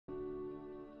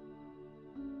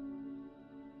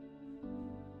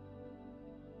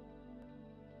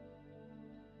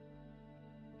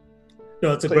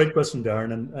No, it's a Please. great question,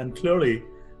 Darren. And clearly,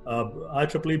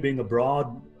 IEEE being a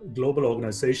broad global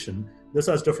organization, this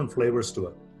has different flavors to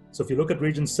it. So if you look at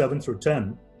regions 7 through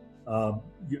 10,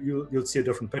 you'll see a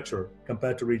different picture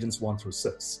compared to regions 1 through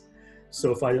 6.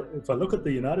 So if I look at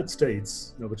the United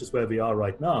States, which is where we are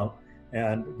right now,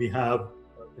 and we have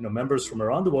members from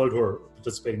around the world who are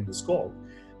participating in this call,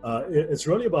 it's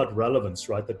really about relevance,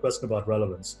 right? The question about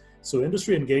relevance. So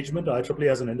industry engagement, IEEE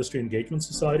has an industry engagement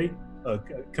society,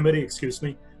 committee, excuse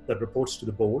me, that reports to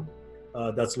the board,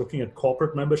 that's looking at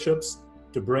corporate memberships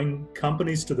to bring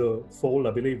companies to the fold.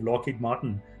 I believe Lockheed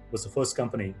Martin was the first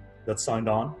company that signed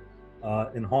on.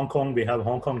 In Hong Kong, we have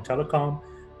Hong Kong Telecom,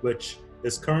 which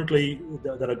is currently,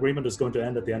 that agreement is going to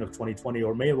end at the end of 2020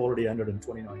 or may have already ended in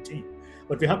 2019.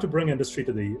 But we have to bring industry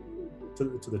to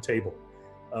the table.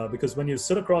 Because when you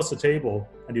sit across the table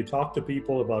and you talk to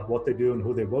people about what they do and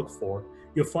who they work for,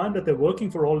 you find that they're working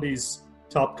for all these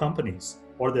top companies,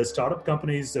 or they're startup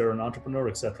companies, they're an entrepreneur,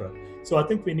 etc. So I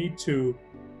think we need to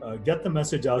get the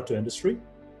message out to industry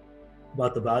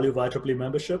about the value of IEEE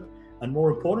membership, and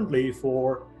more importantly,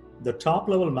 for the top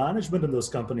level management in those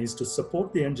companies to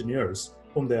support the engineers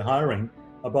whom they're hiring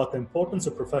about the importance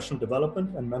of professional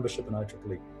development and membership in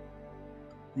IEEE.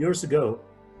 Years ago,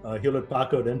 Hewlett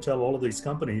Packard, Intel, all of these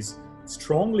companies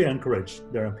strongly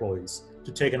encouraged their employees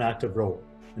to take an active role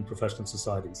in professional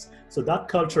societies. So that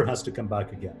culture has to come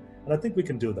back again. And I think we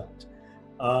can do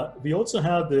that. We also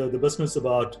have the business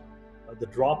about the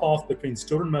drop off between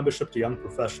student membership to young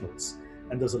professionals.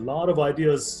 And there's a lot of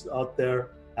ideas out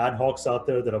there, ad hocs out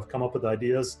there that have come up with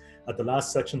ideas. At the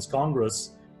last Sections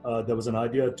Congress, there was an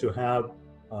idea to have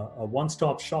a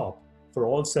one-stop shop for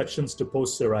all sections to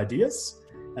post their ideas,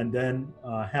 and then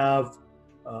have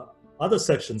other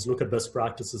sections look at best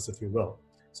practices, if you will.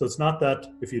 So it's not that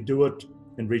if you do it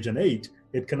in Region 8,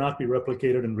 it cannot be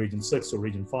replicated in Region 6 or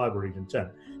Region 5 or Region 10.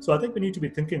 So I think we need to be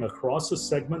thinking across the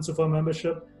segments of our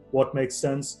membership, what makes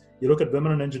sense. You look at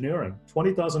women in engineering,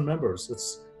 20,000 members,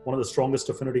 it's one of the strongest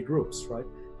affinity groups, right?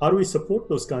 How do we support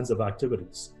those kinds of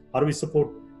activities? How do we support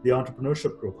the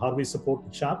entrepreneurship group? How do we support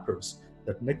the chapters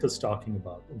that Nick is talking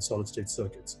about in solid state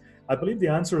circuits? I believe the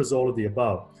answer is all of the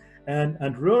above.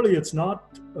 And really, it's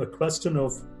not a question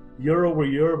of year over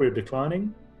year we're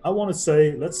declining. I want to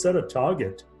say, let's set a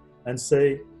target and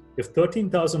say, if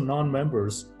 13,000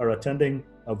 non-members are attending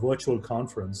a virtual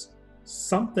conference,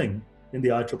 something in the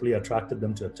IEEE attracted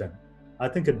them to attend. I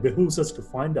think it behooves us to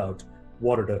find out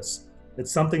what it is.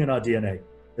 It's something in our DNA.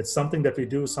 It's something that we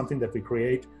do, something that we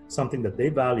create, something that they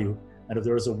value. And if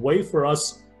there is a way for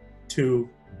us to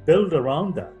build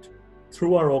around that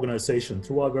through our organization,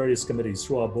 through our various committees,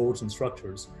 through our boards and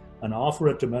structures, and offer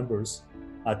it to members,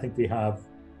 I think we have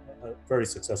a very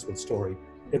successful story.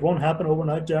 It won't happen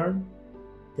overnight, Darren.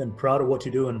 Again, proud of what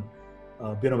you do in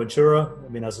Buenaventura. I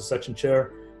mean, as a section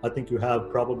chair, I think you have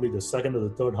probably the second or the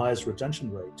third highest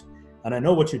retention rate. And I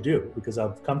know what you do because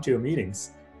I've come to your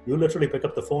meetings. You literally pick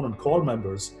up the phone and call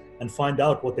members and find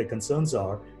out what their concerns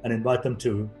are and invite them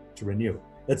to renew.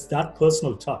 It's that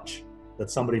personal touch that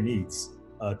somebody needs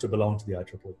to belong to the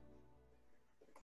IEEE.